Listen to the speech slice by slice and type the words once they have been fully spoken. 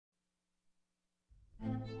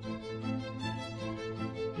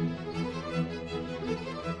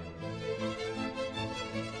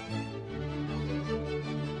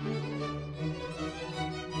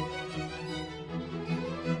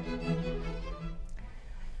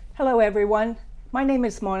Hello everyone, my name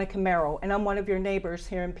is Monica Merrell and I'm one of your neighbors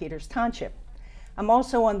here in Peters Township. I'm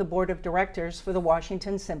also on the board of directors for the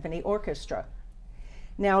Washington Symphony Orchestra.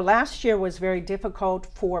 Now last year was very difficult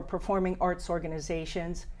for performing arts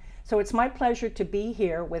organizations, so it's my pleasure to be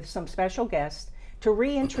here with some special guests to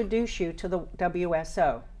reintroduce you to the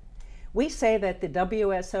WSO. We say that the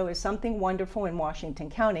WSO is something wonderful in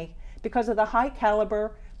Washington County because of the high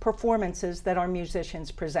caliber performances that our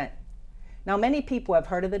musicians present. Now, many people have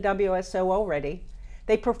heard of the WSO already.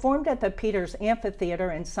 They performed at the Peters Amphitheater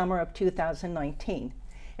in summer of 2019,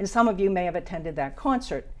 and some of you may have attended that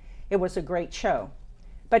concert. It was a great show.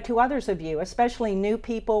 But to others of you, especially new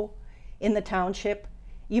people in the township,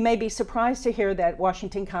 you may be surprised to hear that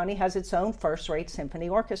Washington County has its own first-rate symphony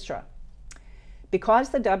orchestra. Because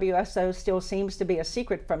the WSO still seems to be a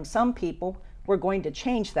secret from some people, we're going to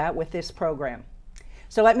change that with this program.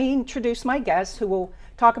 So let me introduce my guests who will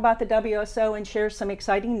talk about the WSO and share some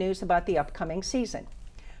exciting news about the upcoming season.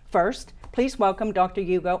 First, please welcome Dr.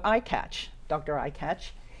 Yugo Ikach. Dr.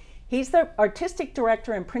 Ikach, he's the artistic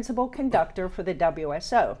director and principal conductor for the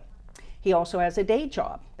WSO. He also has a day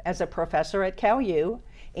job as a professor at Cal U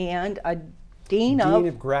and a Dean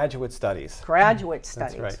of Graduate Studies. Graduate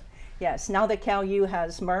Studies. That's right. Yes, now that Cal U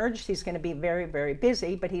has merged, he's going to be very, very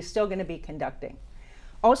busy, but he's still going to be conducting.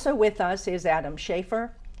 Also with us is Adam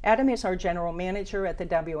Shaffer. Adam is our general manager at the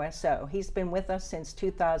WSO. He's been with us since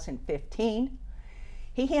 2015.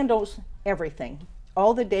 He handles everything,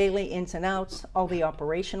 all the daily ins and outs, all the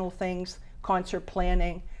operational things, concert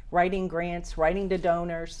planning, writing grants, writing to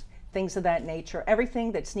donors, things of that nature,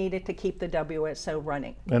 everything that's needed to keep the WSO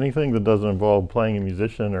running. Anything that doesn't involve playing a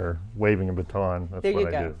musician or waving a baton, that's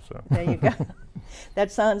what I do. So. There you go.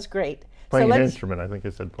 That sounds great. Playing an instrument, I think I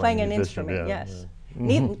said playing an musician, instrument, yeah, yes.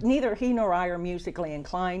 Yeah. Neither he nor I are musically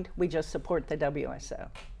inclined. We just support the WSO.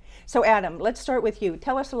 So Adam, let's start with you.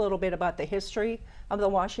 Tell us a little bit about the history of the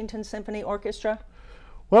Washington Symphony Orchestra.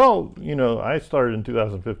 Well, you know, I started in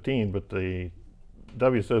 2015, but the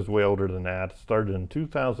WSO is way older than that. It started in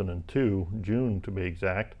 2002, June to be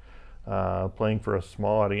exact, playing for a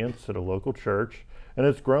small audience at a local church. And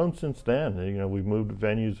it's grown since then. You know, we've moved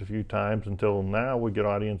venues a few times until now we get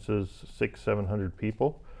audiences 600-700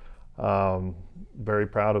 people. Very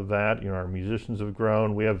proud of that. You know, our musicians have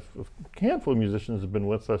grown. We have a handful of musicians have been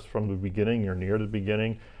with us from the beginning or near the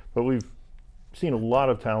beginning, but we've seen a lot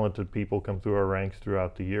of talented people come through our ranks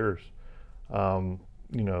throughout the years.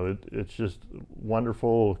 You know, it's just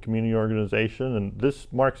wonderful community organization, and this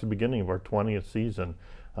marks the beginning of our 20th season.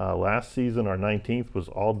 Last season, our 19th, was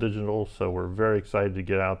all digital, so we're very excited to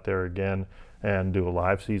get out there again and do a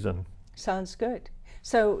live season. Sounds good.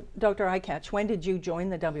 So, Dr. Ikach, when did you join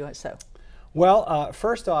the WSO? Well,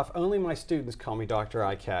 first off, only my students call me Dr.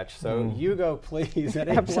 Ikach, so Yugo, please,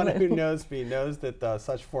 anyone who knows me knows that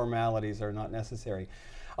such formalities are not necessary.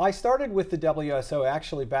 I started with the WSO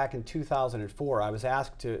actually back in 2004. I was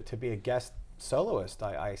asked to be a guest soloist.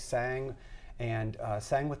 I sang and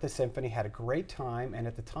sang with the symphony, had a great time, and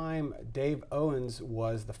at the time Dave Owens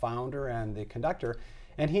was the founder and the conductor,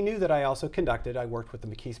 and he knew that I also conducted. I worked with the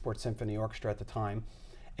McKeesport Symphony Orchestra at the time,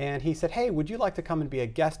 and he said, hey, would you like to come and be a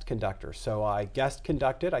guest conductor? So I guest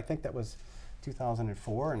conducted, I think that was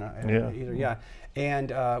 2004,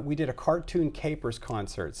 and we did a cartoon capers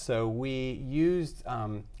concert. So we used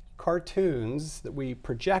cartoons that we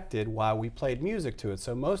projected while we played music to it.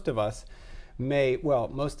 So most of us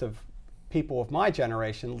most of people of my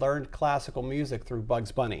generation learned classical music through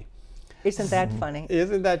Bugs Bunny. Isn't that funny?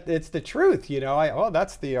 Isn't that, it's the truth, you know, oh,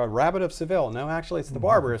 that's the Rabbit of Seville. No, actually it's the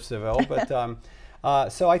Barber of Seville,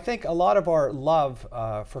 but so I think a lot of our love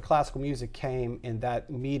for classical music came in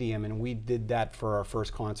that medium, and we did that for our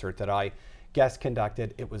first concert that I guest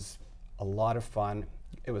conducted. It was a lot of fun.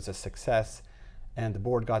 It was a success, and the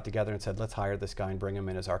board got together and said, let's hire this guy and bring him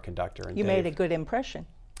in as our conductor. And you made a good impression.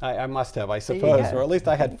 I must have, I suppose, or at least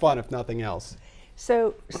I had fun, if nothing else.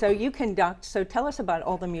 So you conduct, so tell us about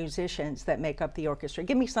all the musicians that make up the orchestra.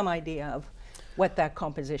 Give me some idea of what that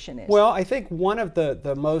composition is. Well, I think one of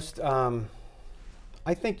the most,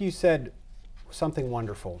 I think you said something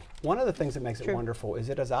wonderful. One of the things that makes it wonderful is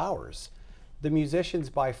it is ours. The musicians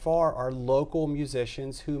by far are local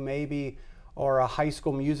musicians who maybe are a high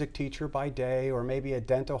school music teacher by day, or maybe a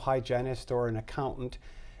dental hygienist or an accountant,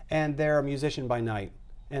 and they're a musician by night.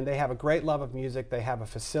 And they have a great love of music. They have a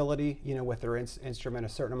facility, you know, with their instrument, a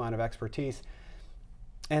certain amount of expertise.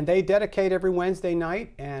 And they dedicate every Wednesday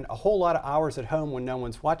night and a whole lot of hours at home when no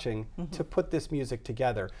one's watching to put this music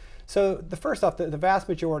together. So first off, the vast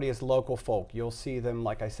majority is local folk. You'll see them,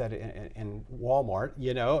 like I said, in Walmart,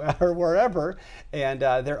 you know, or wherever, and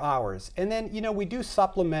they're ours. And then, you know, we do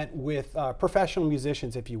supplement with professional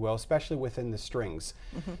musicians, if you will, especially within the strings.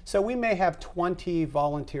 So we may have 20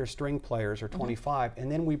 volunteer string players or 25, and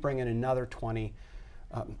then we bring in another 20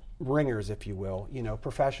 ringers, if you will, you know,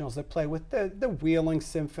 professionals that play with the Wheeling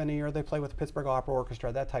Symphony, or they play with the Pittsburgh Opera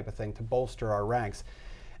Orchestra, that type of thing, to bolster our ranks.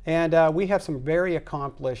 And we have some very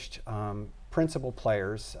accomplished principal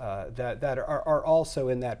players that are also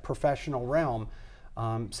in that professional realm.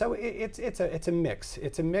 So it's a mix.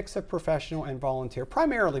 It's a mix of professional and volunteer,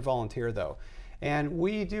 primarily volunteer though. And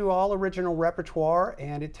we do all original repertoire,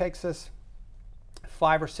 and it takes us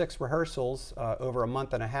 5 or 6 rehearsals over a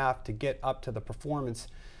month and a half to get up to the performance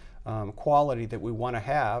quality that we want to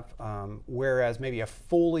have, whereas maybe a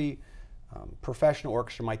fully professional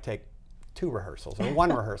orchestra might take 2 rehearsals or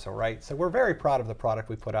 1 rehearsal, right? So we're very proud of the product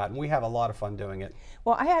we put out, and we have a lot of fun doing it.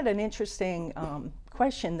 Well, I had an interesting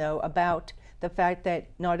question, though, about the fact that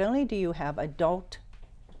not only do you have adult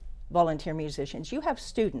volunteer musicians, you have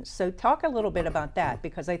students. So talk a little bit about that,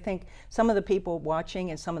 because I think some of the people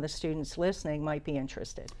watching and some of the students listening might be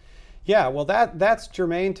interested. Yeah, well, that's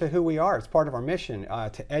germane to who we are. It's part of our mission,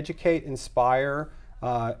 to educate, inspire,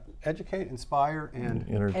 and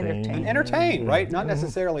entertain, right? Not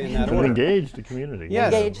necessarily in that order. Engage the community.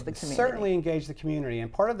 Yes, engage the community. Certainly engage the community.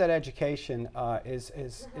 And part of that education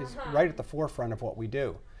is right at the forefront of what we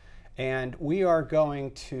do. And we are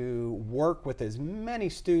going to work with as many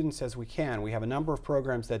students as we can. We have a number of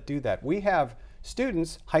programs that do that. We have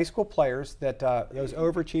students, high school players, that those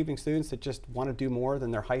overachieving students that just want to do more than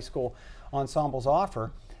their high school ensembles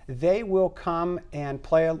offer. They will come and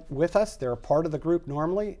play with us. They're a part of the group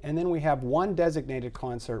normally. And then we have one designated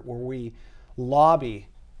concert where we lobby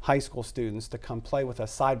high school students to come play with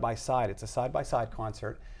us side by side. It's a side-by-side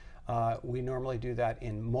concert. We normally do that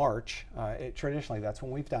in March. Traditionally, that's when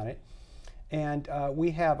we've done it. And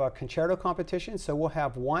we have a concerto competition, so we'll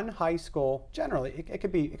have one high school, generally, it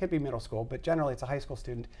could be middle school, but generally it's a high school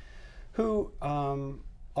student who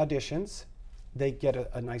auditions. They get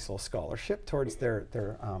a nice little scholarship towards their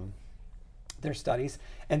studies,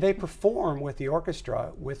 and they perform with the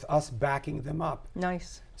orchestra with us backing them up.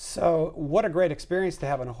 Nice. So what a great experience to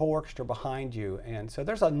have a whole orchestra behind you. And so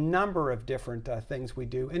there's a number of different things we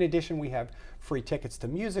do. In addition, we have free tickets to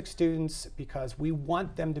music students because we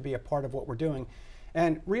want them to be a part of what we're doing.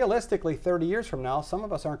 And realistically, 30 years from now, some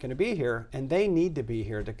of us aren't going to be here, and they need to be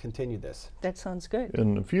here to continue this. That sounds good.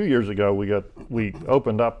 And a few years ago, we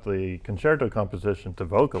opened up the concerto composition to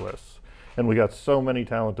vocalists. And we got so many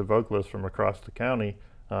talented vocalists from across the county,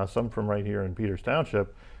 some from right here in Peters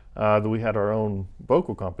Township, that we had our own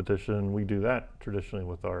vocal competition. We do that traditionally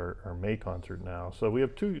with our May concert now. So we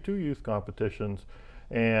have two youth competitions,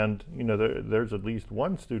 and you know there's at least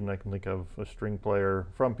one student I can think of, a string player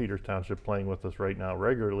from Peters Township, playing with us right now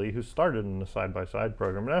regularly, who started in the side-by-side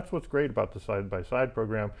program. And that's what's great about the side-by-side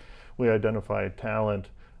program. We identify talent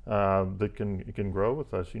that can grow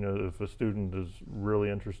with us. You know, if a student is really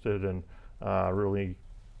interested and really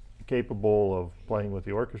capable of playing with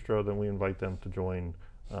the orchestra, then we invite them to join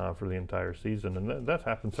for the entire season. And that's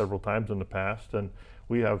happened several times in the past. And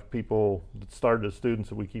we have people that started as students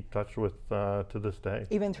that we keep touch with to this day.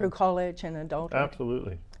 Even through college and adulthood?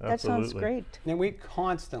 Absolutely. That sounds great. And we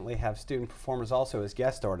constantly have student performers also as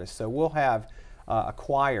guest artists. So we'll have a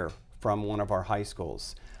choir from one of our high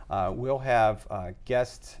schools. We'll have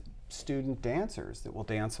guest student dancers that will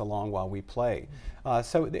dance along while we play.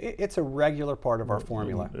 So it's a regular part of our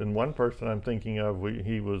formula. And one person I'm thinking of,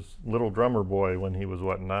 he was little drummer boy when he was,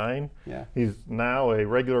 what, 9? Yeah. He's now a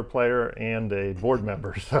regular player and a board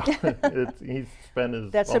member. So he's spent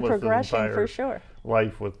his That's a progression entire for sure.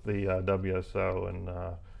 life with the WSO, and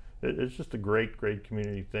it's just a great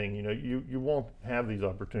community thing. You know, you won't have these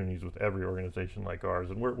opportunities with every organization like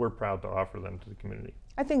ours, and we're proud to offer them to the community.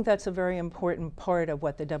 I think that's a very important part of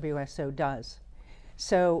what the WSO does.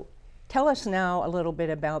 So tell us now a little bit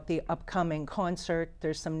about the upcoming concert.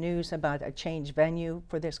 There's some news about a changed venue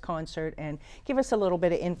for this concert, and give us a little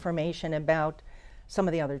bit of information about some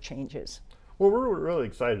of the other changes. Well, we're really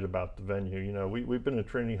excited about the venue. You know, we've been at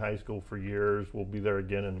Trinity High School for years. We'll be there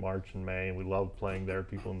again in March and May, and we love playing there.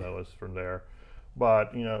 People know us from there.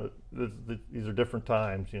 But, you know, these are different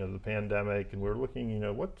times, you know, the pandemic, and we're looking, you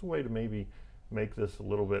know, what's a way to maybe make this a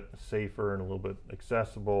little bit safer and a little bit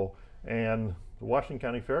accessible. And the Washington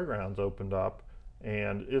County Fairgrounds opened up,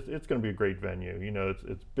 and it's going to be a great venue. You know,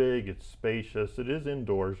 it's big, it's spacious, it is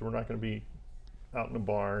indoors. We're not going to be out in a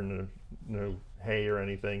barn, you know, hay or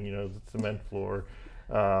anything, you know, the cement floor.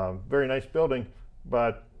 Very nice building,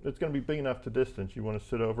 but it's going to be big enough to distance. You want to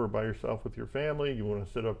sit over by yourself with your family, you want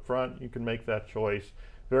to sit up front, you can make that choice.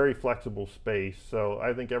 Very flexible space, so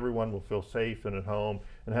I think everyone will feel safe and at home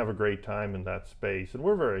and have a great time in that space. And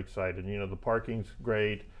we're very excited. You know, the parking's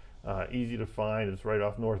great, easy to find. It's right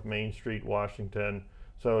off North Main Street, Washington.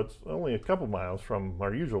 So it's only a couple miles from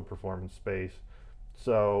our usual performance space.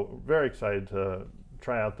 So very excited to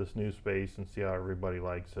try out this new space and see how everybody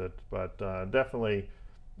likes it. But definitely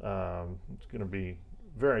it's going to be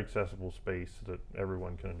very accessible space that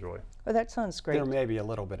everyone can enjoy. Well, that sounds great. There may be a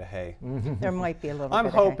little bit of hay. There might be a little bit I'm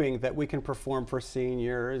of hoping that we can perform for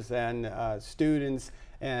seniors and students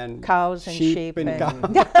and cows and sheep and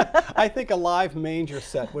I think a live manger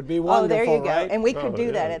set would be wonderful. Oh, there you go. Right? And we could do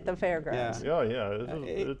yeah. that at the fairgrounds. Yeah,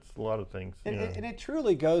 it's a lot of things. And it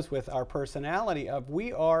truly goes with our personality of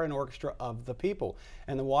we are an orchestra of the people.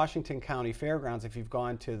 And the Washington County Fairgrounds, if you've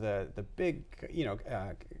gone to the big,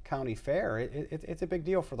 county fair, it's a big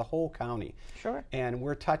deal for the whole county. Sure. And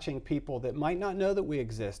we're touching people that might not know that we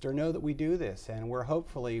exist or know that we do this. And we're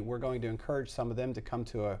going to encourage some of them to come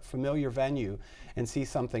to a familiar venue and see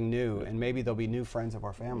something new, and maybe they'll be new friends of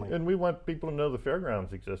our family. And we want people to know the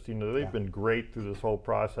fairgrounds exist. You know, they've been great through this whole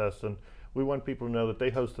process, and we want people to know that they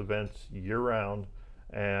host events year-round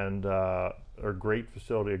and are a great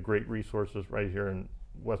facility, a great resources right here in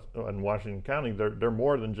Washington County. They're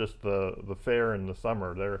more than just the fair in the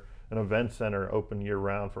summer. They're an event center open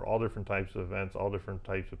year-round for all different types of events, all different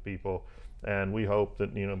types of people. And we hope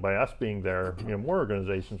that, by us being there, more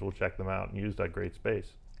organizations will check them out and use that great space.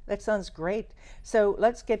 That sounds great. So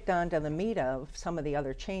let's get down to the meat of some of the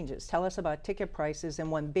other changes. Tell us about ticket prices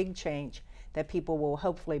and one big change that people will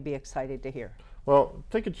hopefully be excited to hear. Well,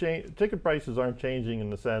 ticket prices aren't changing in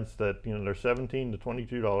the sense that they're $17 to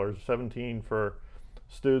 $22, $17 for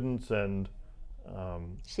students and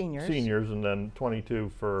seniors, and then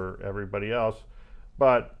 $22 for everybody else.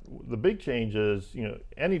 But the big change is,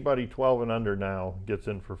 anybody 12 and under now gets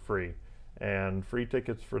in for free. And free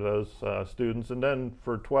tickets for those students. And then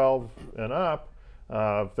for 12 and up,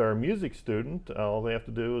 if they're a music student, all they have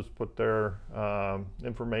to do is put their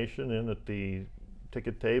information in at the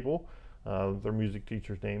ticket table, their music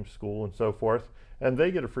teacher's name, school, and so forth, and they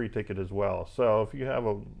get a free ticket as well. So if you have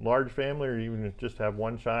a large family or even just have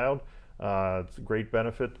one child, it's a great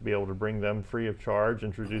benefit to be able to bring them free of charge,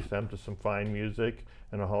 introduce them to some fine music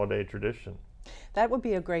and a holiday tradition. That would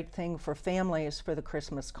be a great thing for families for the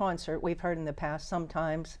Christmas concert. We've heard in the past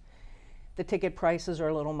sometimes the ticket prices are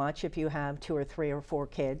a little much if you have 2 or 3 or 4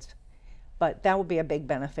 kids, but that would be a big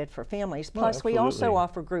benefit for families. Plus, we also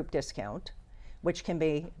offer group discount, which can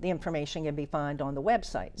be, the information can be found on the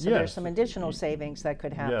website. So there's some additional savings that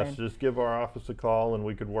could happen. Yes, just give our office a call and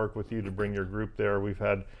we could work with you to bring your group there. We've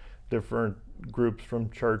had different groups from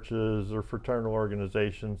churches or fraternal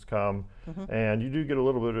organizations come, and you do get a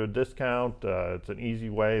little bit of a discount. It's an easy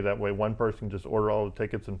way. That way one person can just order all the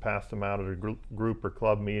tickets and pass them out at a group or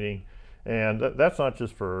club meeting. And that's not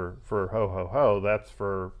just for ho ho ho, that's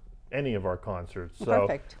for any of our concerts. So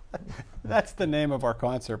Perfect. That's the name of our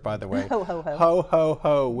concert, by the way. Ho ho ho. Ho ho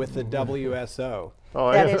ho with the WSO. Oh,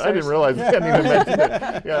 I didn't realize you hadn't even mentioned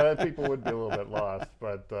it. Yeah, people would be a little bit lost,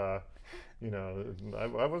 but I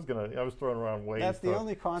was throwing around ways. That's the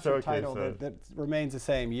only concert title that remains the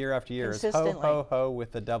same year after year. Is Ho Ho Ho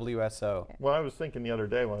with the WSO. Well, I was thinking the other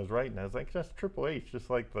day when I was writing, I was like, that's Triple H, just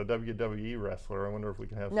like the WWE wrestler. I wonder if we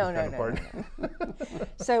can have some kind of party.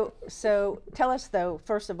 No. So tell us though,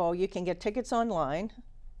 first of all, you can get tickets online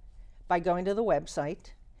by going to the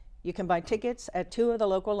website. You can buy tickets at 2 of the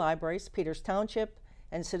local libraries, Peters Township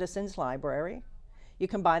and Citizens Library. You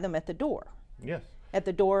can buy them at the door. Yes. At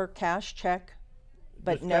the door, cash, check,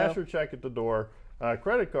 but just cash or check at the door.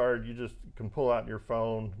 Credit card, you just can pull out your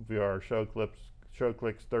phone via our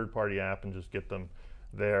ShowClicks third-party app and just get them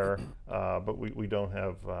there. But we don't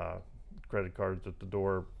have credit cards at the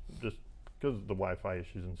door just because of the Wi-Fi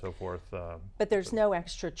issues and so forth. But there's no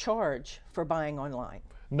extra charge for buying online.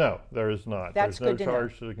 No, there is not. That's There's good no to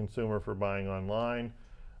charge to the consumer for buying online.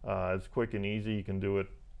 It's quick and easy. You can do it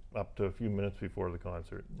up to a few minutes before the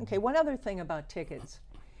concert. Okay, one other thing about tickets.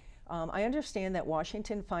 I understand that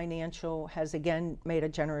Washington Financial has again made a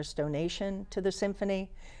generous donation to the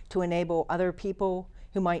symphony to enable other people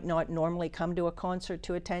who might not normally come to a concert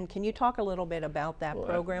to attend. Can you talk a little bit about that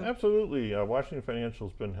program? Absolutely. Washington Financial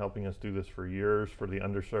has been helping us do this for years for the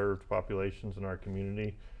underserved populations in our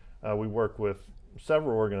community. We work with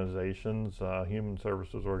several organizations, human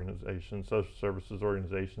services organizations, social services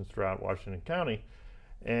organizations throughout Washington County.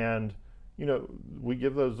 And we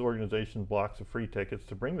give those organizations blocks of free tickets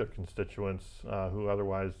to bring their constituents who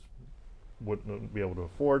otherwise wouldn't be able to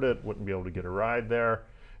afford it, wouldn't be able to get a ride there.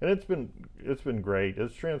 And it's been great.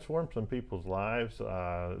 It's transformed some people's lives.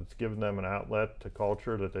 It's given them an outlet to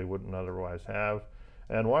culture that they wouldn't otherwise have.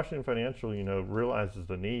 And Washington Financial, realizes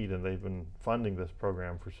the need, and they've been funding this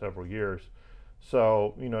program for several years.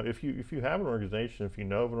 So, if you have an organization, if you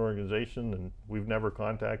know of an organization and we've never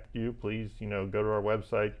contacted you, please, go to our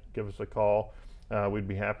website, give us a call. We'd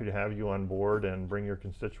be happy to have you on board and bring your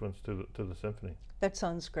constituents to the symphony. That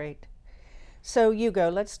sounds great. So,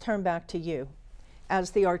 Yugo, let's turn back to you.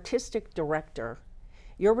 As the artistic director,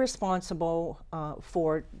 you're responsible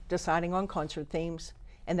for deciding on concert themes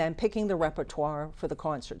and then picking the repertoire for the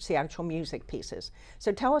concerts, the actual music pieces.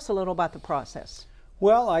 So tell us a little about the process.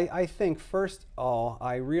 Well, I think first of all,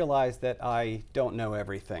 I realized that I don't know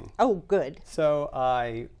everything. Oh, good. So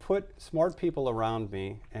I put smart people around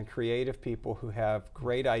me and creative people who have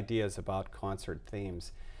great ideas about concert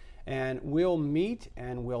themes. And we'll meet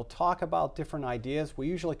and we'll talk about different ideas. We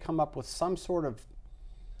usually come up with some sort of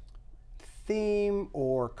theme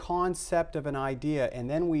or concept of an idea, and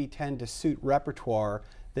then we tend to suit repertoire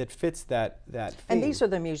that fits that theme. And these are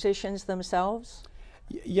the musicians themselves?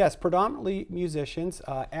 Yes, predominantly musicians.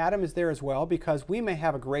 Adam is there as well, because we may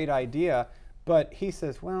have a great idea, but he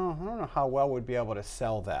says, well, I don't know how well we'd be able to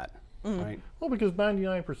sell that. Right? Well, because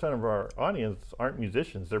 99% of our audience aren't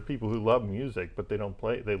musicians. They're people who love music, but they don't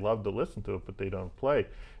play. They love to listen to it, but they don't play.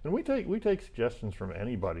 And we take suggestions from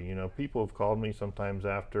anybody. People have called me sometimes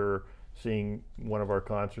after seeing one of our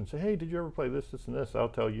concerts and say, hey, did you ever play this, this, and this? I'll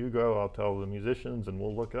tell Yugo, I'll tell the musicians, and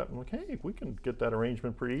we'll look it up and hey, we can get that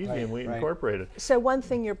arrangement pretty easy, and we incorporate it. So one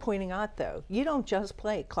thing you're pointing out, though, you don't just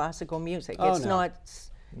play classical music. Oh, it's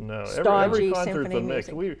no. not Every concert's symphony a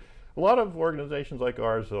mix. music. A lot of organizations like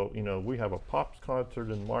ours, we have a pops concert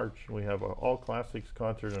in March, we have an all classics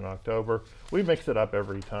concert in October. We mix it up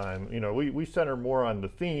every time. We center more on the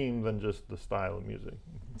theme than just the style of music.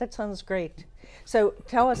 That sounds great. So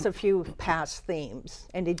tell us a few past themes.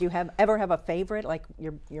 And did you ever have a favorite, like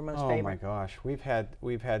your most favorite? Oh my gosh, we've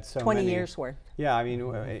had so 20 many. years worth. Yeah, I mean,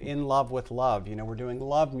 in love with love. We're doing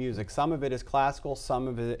love music. Some of it is classical, some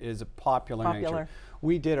of it is a popular nature.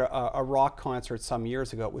 We did a rock concert some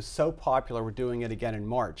years ago. It was so popular, we're doing it again in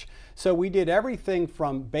March. So we did everything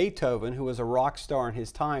from Beethoven, who was a rock star in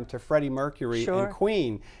his time, to Freddie Mercury and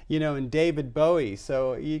Queen, and David Bowie.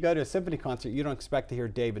 So you go to a symphony concert, you don't expect to hear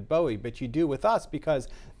David Bowie, but you do with us because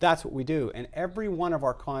that's what we do. And every one of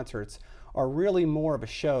our concerts are really more of a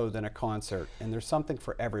show than a concert, and there's something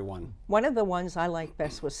for everyone. One of the ones I liked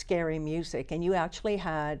best was Scary Music, and you actually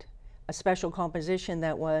had a special composition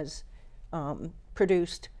that was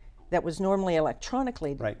produced, that was normally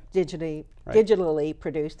electronically, digitally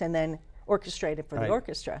produced, and then orchestrated for the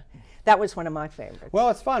orchestra. That was one of my favorites. Well,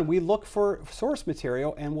 it's fun. We look for source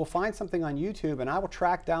material, and we'll find something on YouTube, and I will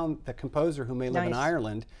track down the composer who may live in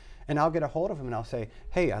Ireland, and I'll get a hold of him and I'll say,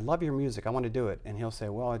 hey, I love your music, I want to do it. And he'll say,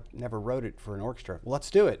 well, I never wrote it for an orchestra. Well, let's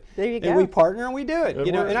do it. There you go. And we partner and we do it.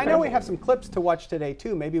 And I know we have some clips to watch today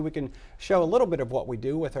too. Maybe we can show a little bit of what we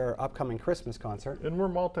do with our upcoming Christmas concert. And we're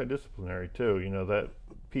multidisciplinary too. That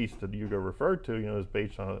piece that Yugo referred to, is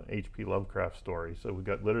based on an H.P. Lovecraft story. So we've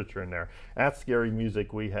got literature in there. At Scary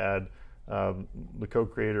Music, we had the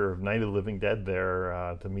co-creator of Night of the Living Dead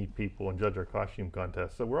there to meet people and judge our costume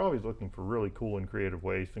contest. So we're always looking for really cool and creative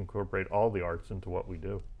ways to incorporate all the arts into what we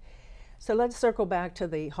do. So let's circle back to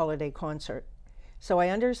the holiday concert. So I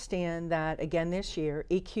understand that, again, this year,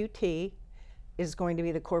 EQT is going to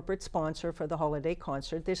be the corporate sponsor for the holiday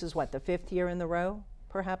concert. This is what, the 5th year in the row,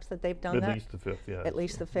 perhaps, that they've done that? At least the 5th, yeah. At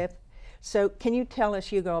least the 5th. So can you tell us,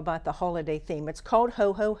 Yugo, about the holiday theme? It's called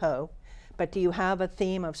Ho Ho Ho. But do you have a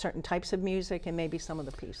theme of certain types of music and maybe some of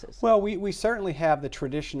the pieces? Well, we certainly have the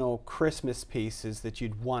traditional Christmas pieces that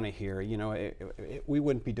you'd want to hear. We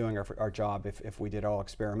wouldn't be doing our job if we did all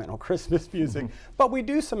experimental Christmas music. But we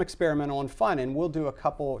do some experimental and fun, and we'll do a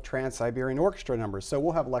couple Trans-Siberian Orchestra numbers. So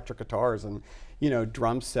we'll have electric guitars and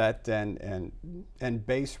drum set and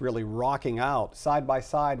bass really rocking out side by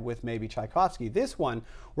side with maybe Tchaikovsky. This one,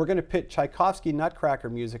 we're going to pit Tchaikovsky Nutcracker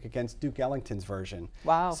music against Duke Ellington's version.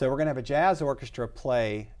 Wow. So we're going to have a jazz orchestra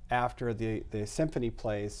play after the symphony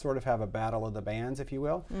plays, sort of have a battle of the bands, if you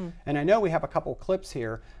will. And I know we have a couple clips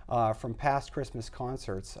here from past Christmas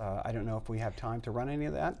concerts. I don't know if we have time to run any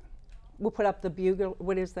of that. We'll put up the bugle.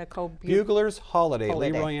 What is that called? Bugler's Holiday.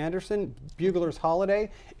 Leroy Anderson, Bugler's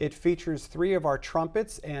Holiday. It features 3 of our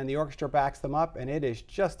trumpets, and the orchestra backs them up, and it is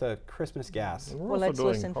just a Christmas gas. And we're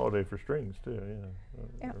also doing Holiday for Strings, too.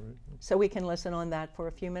 Yeah. So we can listen on that for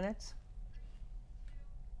a few minutes.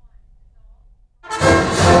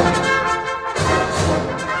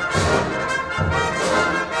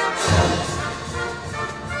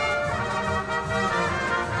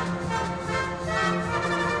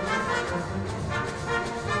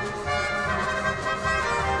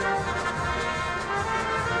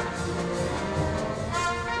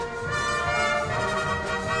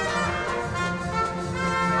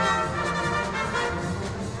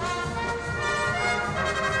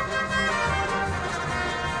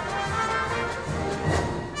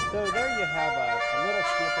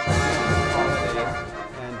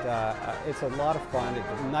 it's a lot of fun.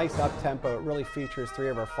 It's a nice up-tempo. It really features 3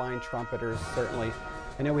 of our fine trumpeters, certainly.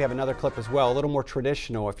 And then we have another clip as well, a little more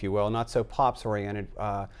traditional, if you will, not so pops-oriented.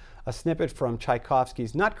 A snippet from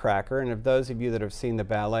Tchaikovsky's Nutcracker, and of those of you that have seen the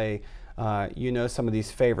ballet, you know some of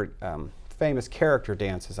these famous character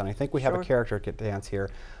dances, and I think we have a character dance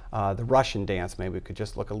here, the Russian dance. Maybe we could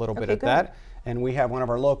just look a little bit at that. And we have one of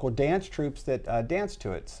our local dance troupes that dance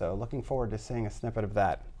to it, so looking forward to seeing a snippet of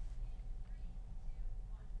that.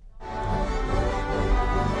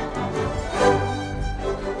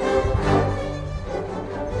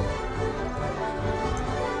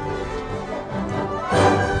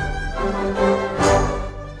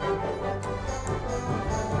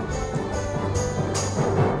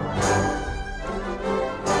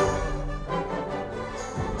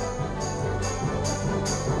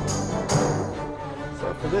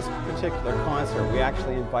 For this particular concert, we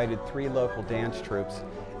actually invited 3 local dance troupes,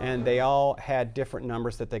 and they all had different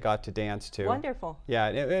numbers that they got to dance to. Wonderful. Yeah,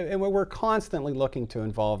 and we're constantly looking to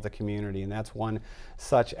involve the community, and that's one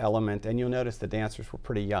such element. And you'll notice the dancers were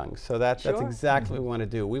pretty young, so that's exactly what we want to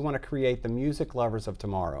do. We want to create the music lovers of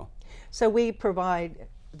tomorrow. So we provide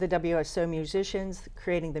the WSO musicians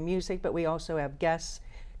creating the music, but we also have guests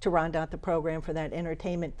to round out the program for that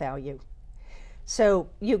entertainment value. So,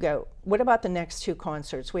 Yugo, what about the next 2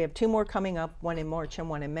 concerts? We have 2 more coming up, one in March and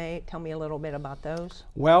one in May. Tell me a little bit about those.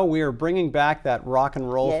 Well, we are bringing back that rock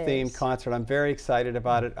and roll themed concert. I'm very excited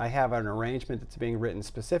about it. I have an arrangement that's being written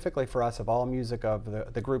specifically for us of all music of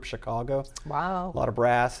the group Chicago. Wow. A lot of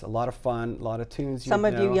brass, a lot of fun, a lot of tunes. Some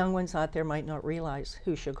of you young ones out there might not realize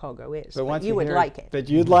who Chicago is, but you would like it. But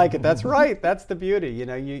you'd like it. That's right. That's the beauty. You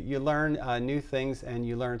know, you learn new things and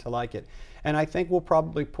you learn to like it. And I think we'll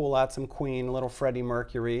probably pull out some Queen, a little Freddie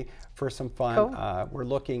Mercury for some fun. Cool. We're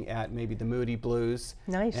looking at maybe the Moody Blues.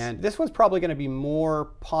 Nice. And this one's probably going to be more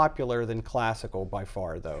popular than classical by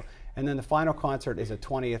far, though. And then the final concert is a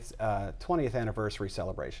 20th anniversary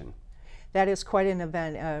celebration. That is quite an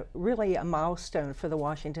event, really a milestone for the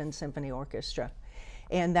Washington Symphony Orchestra.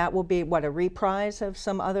 And that will be, what, a reprise of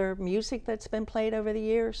some other music that's been played over the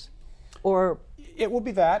years? Or it will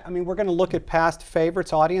be that. I mean, we're going to look at past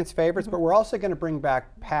favorites, audience favorites, but we're also going to bring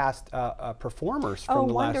back past performers from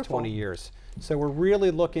the last 20 years. So we're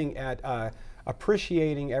really looking at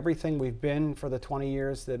appreciating everything we've been for the 20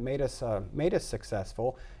 years that made us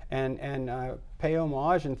successful, and pay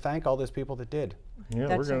homage and thank all those people that did.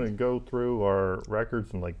 Yeah, we're going to go through our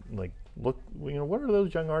records and like look, you know, what are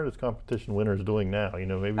those young artist competition winners doing now? You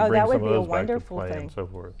know, maybe bring some of those back to play and so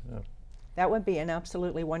forth. Yeah. That would be an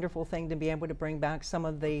absolutely wonderful thing to be able to bring back some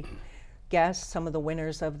of the guests, some of the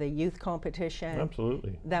winners of the youth competition.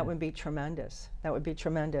 Absolutely. That would be tremendous. That would be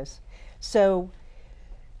tremendous. So,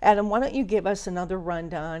 Adam, why don't you give us another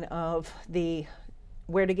rundown of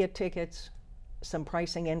where to get tickets, some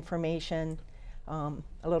pricing information, a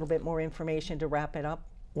little bit more information to wrap it up?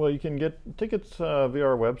 Well, you can get tickets via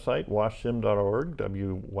our website, washsym.org,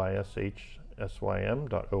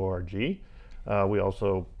 WYSHSYM.org. We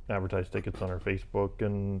also advertise tickets on our Facebook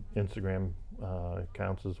and Instagram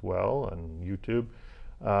accounts as well, and YouTube.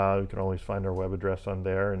 You can always find our web address on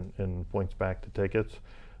there and points back to tickets.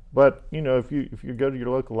 But you know, if you go to your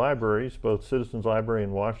local libraries, both Citizens Library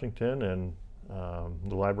in Washington and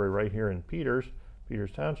the library right here in Peters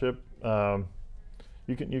Township,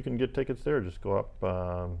 you can get tickets there. Just go up,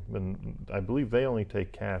 and I believe they only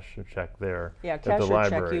take cash or check there. Yeah, cash or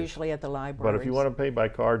check usually at the library. But if you want to pay by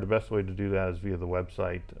card, the best way to do that is via the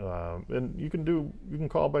website. And you can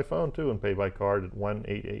call by phone too and pay by card at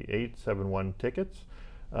 1-888-71-TICKETS.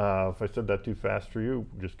 If I said that too fast for you,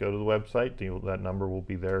 just go to the website. That number will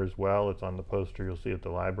be there as well. It's on the poster you'll see at the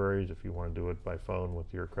libraries if you want to do it by phone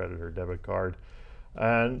with your credit or debit card.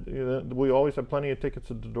 And you know, we always have plenty of tickets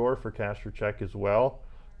at the door for cash or check as well.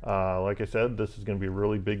 Like I said, this is going to be a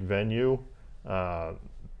really big venue.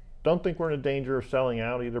 Don't think we're in danger of selling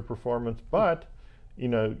out either performance, but you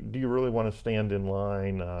know, do you really want to stand in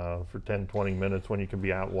line for 10-20 minutes when you can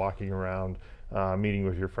be out walking around, meeting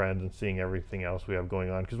with your friends and seeing everything else we have going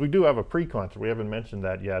on? Because we do have a pre-concert. We haven't mentioned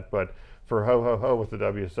that yet, but for Ho Ho Ho with the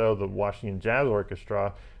WSO, the Washington Jazz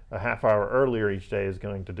Orchestra, a half hour earlier each day is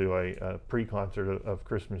going to do a pre-concert of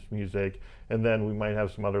Christmas music, and then we might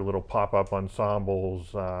have some other little pop-up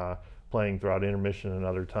ensembles playing throughout intermission and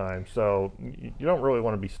other times. So you don't really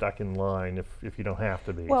want to be stuck in line if you don't have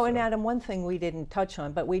to be. Well, and Adam, one thing we didn't touch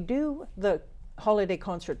on, but we do the holiday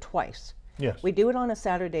concert twice. Yes. We do it on a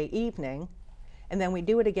Saturday evening, and then we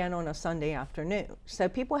do it again on a Sunday afternoon. So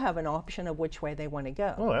people have an option of which way they want to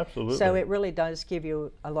go. Oh, absolutely. So it really does give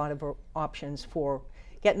you a lot of options for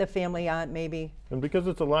getting the family on maybe. And because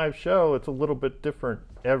it's a live show, it's a little bit different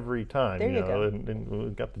every time. There you go. And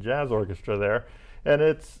we've got the jazz orchestra there, and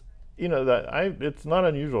it's, you know, it's not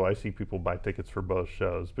unusual. I see people buy tickets for both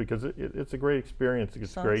shows because it's a great experience.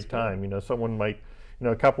 It's a great time. You know, someone might, you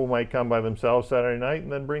know, a couple might come by themselves Saturday night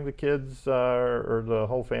and then bring the kids or the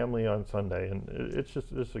whole family on Sunday, and it's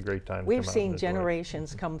just a great time. We've seen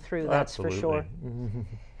generations come through, that's Absolutely. for sure.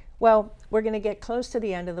 Well, we're going to get close to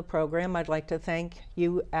the end of the program. I'd like to thank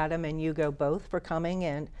you, Adam and Yugo, both for coming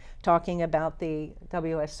and talking about the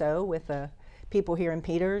WSO with the people here in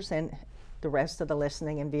Peters and the rest of the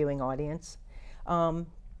listening and viewing audience.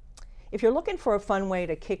 If you're looking for a fun way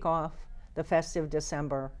to kick off the festive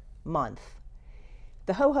December month,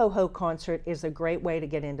 the Ho Ho Ho concert is a great way to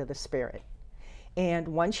get into the spirit. And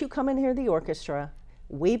once you come and hear the orchestra,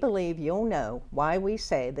 we believe you'll know why we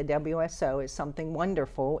say the WSO is something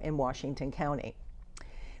wonderful in Washington County.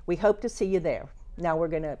 We hope to see you there. Now we're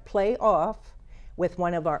going to play off with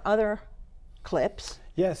one of our other clips.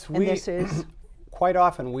 Yes, and this is quite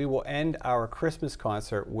often we will end our Christmas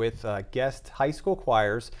concert with guest high school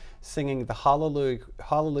choirs singing the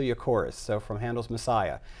Hallelujah Chorus, so from Handel's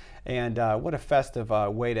Messiah. And what a festive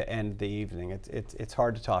way to end the evening. It's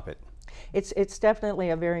hard to top it. It's definitely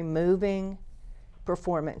a very moving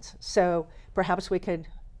performance. So perhaps we could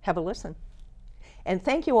have a listen. And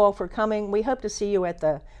thank you all for coming. We hope to see you at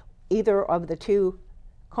either of the two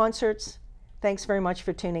concerts. Thanks very much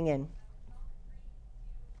for tuning in.